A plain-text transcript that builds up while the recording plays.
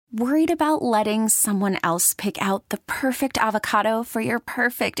Worried about letting someone else pick out the perfect avocado for your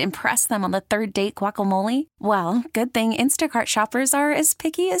perfect impress them on the third date guacamole? Well, good thing Instacart shoppers are as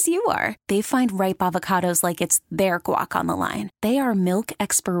picky as you are. They find ripe avocados like it's their guac on the line. They are milk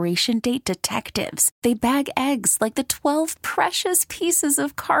expiration date detectives. They bag eggs like the 12 precious pieces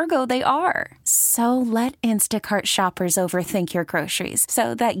of cargo they are. So let Instacart shoppers overthink your groceries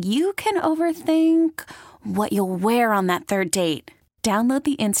so that you can overthink what you'll wear on that third date. Download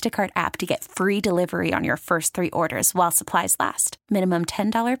the Instacart app to get free delivery on your first 3 orders while supplies last. Minimum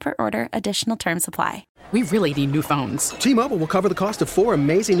 $10 per order. Additional terms apply. We really need new phones. T-Mobile will cover the cost of 4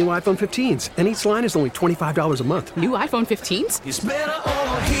 amazing new iPhone 15s, and each line is only $25 a month. New iPhone 15s? It's better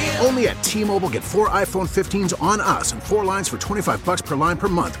over here. Only at T-Mobile, get 4 iPhone 15s on us and 4 lines for $25 per line per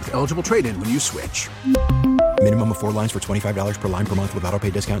month with eligible trade-in when you switch. Minimum of 4 lines for $25 per line per month with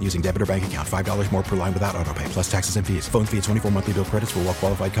autopay discount using debit or bank account. $5 more per line without autopay, plus taxes and fees. Phone fee at 24 monthly bill credits for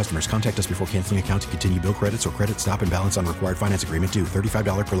well-qualified customers. Contact us before canceling account to continue bill credits or credit stop and balance on required finance agreement due.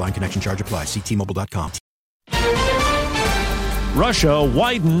 $35 per line connection charge applies. See T-Mobile.com. Russia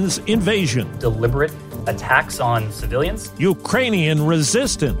widens invasion. Deliberate attacks on civilians. Ukrainian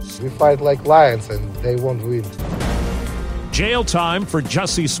resistance. We fight like lions and they won't win. Jail time for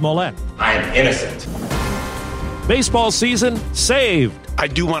Jussie Smollett. I am innocent. Baseball season saved. I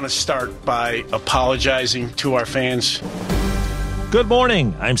do want to start by apologizing to our fans. Good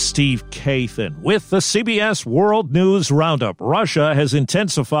morning. I'm Steve Kathan with the CBS World News Roundup. Russia has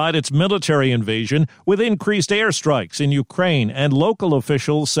intensified its military invasion with increased airstrikes in Ukraine, and local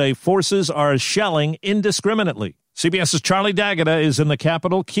officials say forces are shelling indiscriminately. CBS's Charlie D'Agata is in the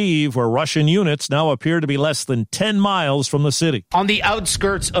capital, Kyiv, where Russian units now appear to be less than 10 miles from the city. On the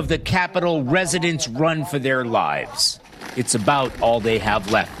outskirts of the capital, residents run for their lives. It's about all they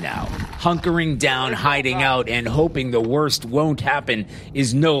have left now. Hunkering down, hiding out, and hoping the worst won't happen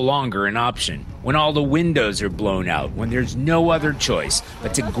is no longer an option. When all the windows are blown out, when there's no other choice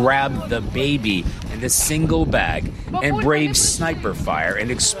but to grab the baby and a single bag and brave sniper fire and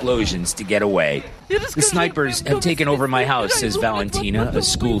explosions to get away. The snipers have taken over my house, says Valentina, a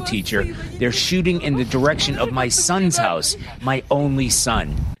school teacher. They're shooting in the direction of my son's house, my only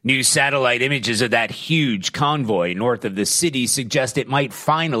son. New satellite images of that huge convoy north of the city suggest it might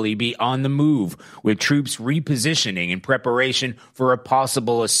finally be on the move, with troops repositioning in preparation for a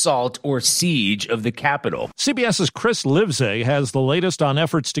possible assault or siege of the capital. CBS's Chris Livesay has the latest on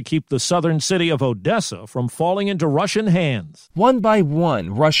efforts to keep the southern city of Odessa from falling into Russian hands. One by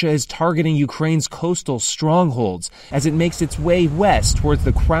one, Russia is targeting Ukraine's coastal strongholds as it makes its way west towards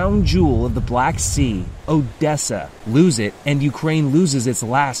the crown jewel of the Black Sea, Odessa. Lose it, and Ukraine loses its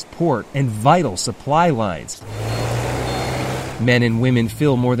last port and vital supply lines. Men and women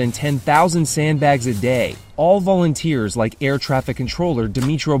fill more than 10,000 sandbags a day, all volunteers like air traffic controller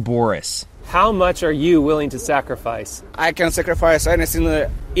Dmitro Boris. How much are you willing to sacrifice? I can sacrifice anything,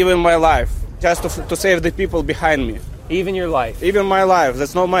 even my life, just to save the people behind me. Even your life? Even my life.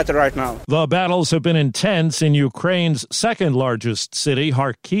 That's no matter right now. The battles have been intense in Ukraine's second largest city,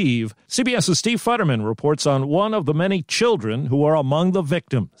 Kharkiv. CBS's Steve Futterman reports on one of the many children who are among the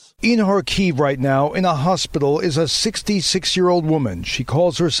victims. In Kharkiv right now, in a hospital, is a 66-year-old woman. She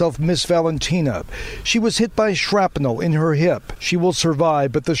calls herself Miss Valentina. She was hit by shrapnel in her hip. She will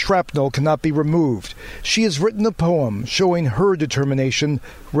survive, but the shrapnel cannot be removed. She has written a poem showing her determination,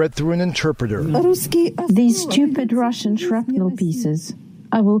 read through an interpreter. These stupid Russian shrapnel pieces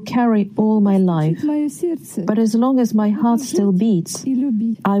I will carry all my life. But as long as my heart still beats,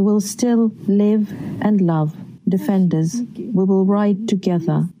 I will still live and love. Defenders, we will ride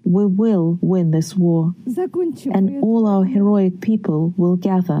together. We will win this war. And all our heroic people will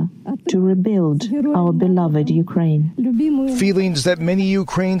gather to rebuild our beloved Ukraine. Feelings that many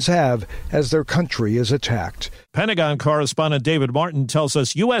Ukrainians have as their country is attacked. Pentagon correspondent David Martin tells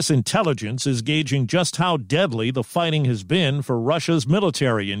us U.S. intelligence is gauging just how deadly the fighting has been for Russia's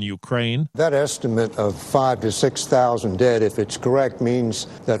military in Ukraine. That estimate of 5,000 to 6,000 dead, if it's correct, means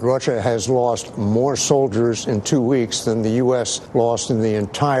that Russia has lost more soldiers in 2 weeks than the U.S. lost in the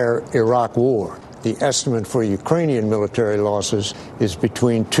entire Iraq war. The estimate for Ukrainian military losses is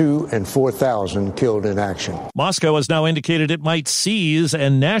between 2,000 and 4,000 killed in action. Moscow has now indicated it might seize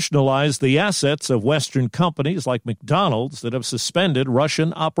and nationalize the assets of Western companies like McDonald's that have suspended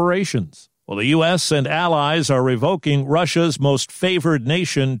Russian operations. Well, the U.S. and allies are revoking Russia's most favored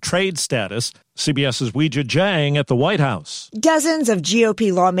nation trade status. CBS's Weijia Jiang at the White House. Dozens of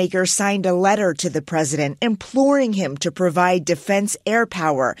GOP lawmakers signed a letter to the president imploring him to provide defense air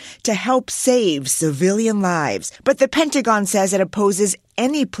power to help save civilian lives. But the Pentagon says it opposes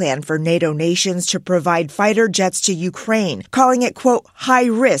any plan for NATO nations to provide fighter jets to Ukraine, calling it, quote, high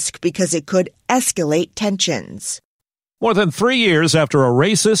risk because it could escalate tensions. More than 3 years after a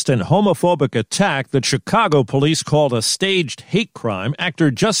racist and homophobic attack that Chicago police called a staged hate crime, actor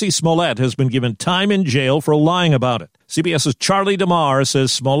Jussie Smollett has been given time in jail for lying about it. CBS's Charlie DeMar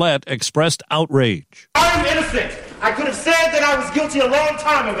says Smollett expressed outrage. I'm innocent. I could have said that I was guilty a long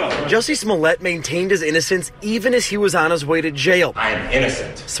time ago. Jussie Smollett maintained his innocence even as he was on his way to jail. I am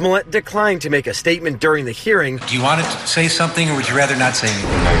innocent. Smollett declined to make a statement during the hearing. Do you want to say something or would you rather not say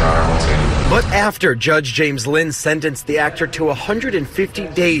anything? No, Your Honor, I won't say anything. But after Judge James Lynn sentenced the actor to 150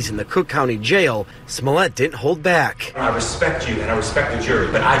 days in the Cook County Jail, Smollett didn't hold back. I respect you and I respect the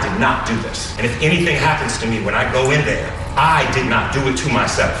jury, but I did not do this. And if anything happens to me when I go in there, I did not do it to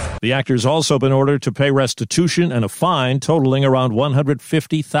myself. The actor's also been ordered to pay restitution and a fine totaling around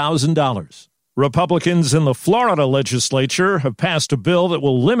 $150,000. Republicans in the Florida legislature have passed a bill that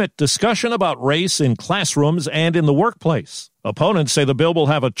will limit discussion about race in classrooms and in the workplace. Opponents say the bill will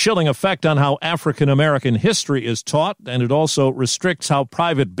have a chilling effect on how African American history is taught, and it also restricts how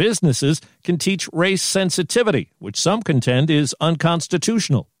private businesses can teach race sensitivity, which some contend is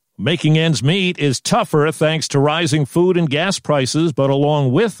unconstitutional. Making ends meet is tougher thanks to rising food and gas prices, but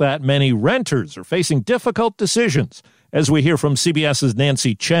along with that, many renters are facing difficult decisions. As we hear from CBS's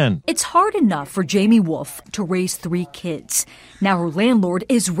Nancy Chen. It's hard enough for Jamie Wolf to raise 3 kids. Now her landlord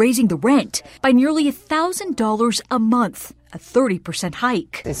is raising the rent by nearly $1,000 a month, a 30%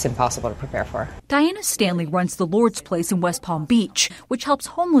 hike. It's impossible to prepare for. Diana Stanley runs the Lord's Place in West Palm Beach, which helps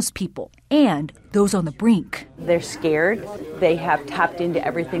homeless people and those on the brink. They're scared. They have tapped into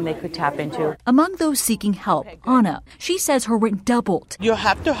everything they could tap into. Among those seeking help, Anna, she says her rent doubled. You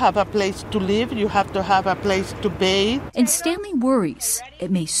have to have a place to live. You have to have a place to bathe. And Stanley worries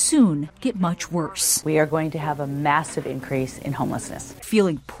it may soon get much worse. We are going to have a massive increase in homelessness.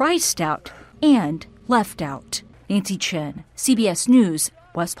 Feeling priced out and left out. Nancy Chen, CBS News,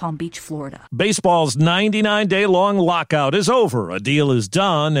 West Palm Beach, Florida. Baseball's 99-day-long lockout is over. A deal is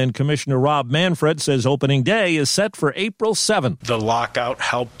done, and Commissioner Rob Manfred says opening day is set for April 7th. The lockout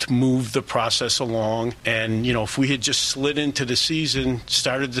helped move the process along, and, if we had just slid into the season,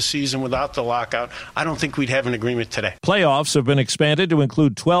 started the season without the lockout, I don't think we'd have an agreement today. Playoffs have been expanded to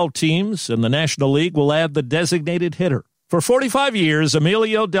include 12 teams, and the National League will add the designated hitter. For 45 years,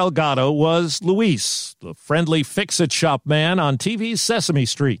 Emilio Delgado was Luis, the friendly fix-it-shop man on TV's Sesame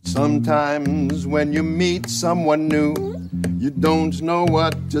Street. Sometimes when you meet someone new, you don't know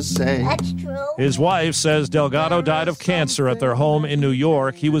what to say. That's true. His wife says Delgado died of cancer at their home in New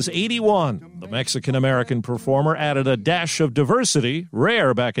York. He was 81. The Mexican-American performer added a dash of diversity,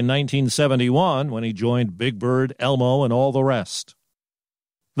 rare back in 1971 when he joined Big Bird, Elmo, and all the rest.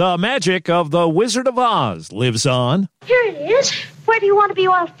 The magic of the Wizard of Oz lives on. Here it is. Where do you want to be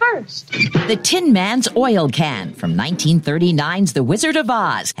oiled first? The Tin Man's oil can from 1939's The Wizard of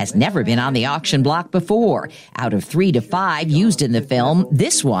Oz has never been on the auction block before. Out of 3 to 5 used in the film,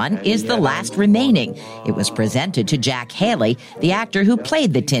 this one is the last remaining. It was presented to Jack Haley, the actor who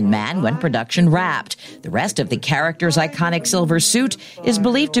played the Tin Man when production wrapped. The rest of the character's iconic silver suit is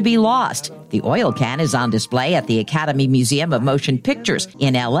believed to be lost. The oil can is on display at the Academy Museum of Motion Pictures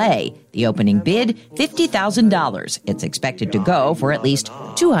in L.A. The opening bid, $50,000. It's expected to go for at least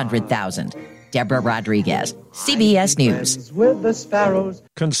 $200,000. Deborah Rodriguez, CBS News. With the sparrows.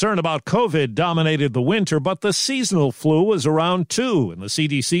 Concern about COVID dominated the winter, but the seasonal flu was around too, and the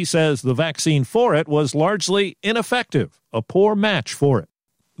CDC says the vaccine for it was largely ineffective, a poor match for it.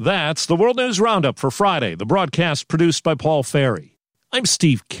 That's the World News Roundup for Friday, the broadcast produced by Paul Ferry. I'm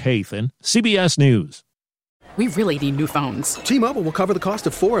Steve Kathan, CBS News. We really need new phones. T-Mobile will cover the cost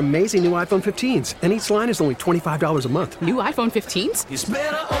of 4 amazing new iPhone 15s, and each line is only $25 a month. New iPhone 15s? It's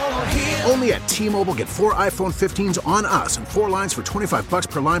better over here. Only at T-Mobile, get 4 iPhone 15s on us and 4 lines for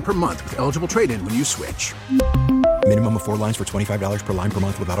 $25 per line per month with eligible trade-in when you switch. Minimum of 4 lines for $25 per line per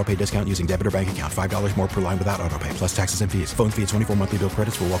month with autopay discount using debit or bank account. $5 more per line without autopay, plus taxes and fees. Phone fee at 24 monthly bill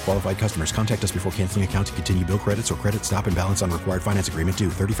credits for well-qualified customers. Contact us before canceling account to continue bill credits or credit stop and balance on required finance agreement due.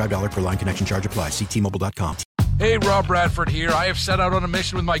 $35 per line connection charge applies. See T-Mobile.com. Hey, Rob Bradford here. I have set out on a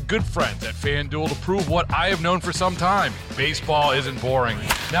mission with my good friends at FanDuel to prove what I have known for some time. Baseball isn't boring.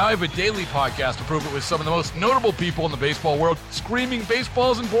 Now I have a daily podcast to prove it with some of the most notable people in the baseball world, screaming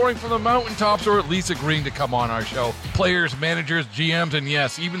baseball isn't boring from the mountaintops, or at least agreeing to come on our show. Players, managers, GMs, and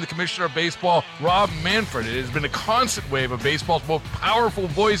yes, even the commissioner of baseball, Rob Manfred. It has been a constant wave of baseball's most powerful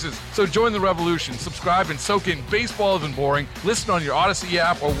voices. So join the revolution. Subscribe and soak in Baseball Isn't Boring. Listen on your Odyssey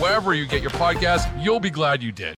app or wherever you get your podcasts. You'll be glad you did.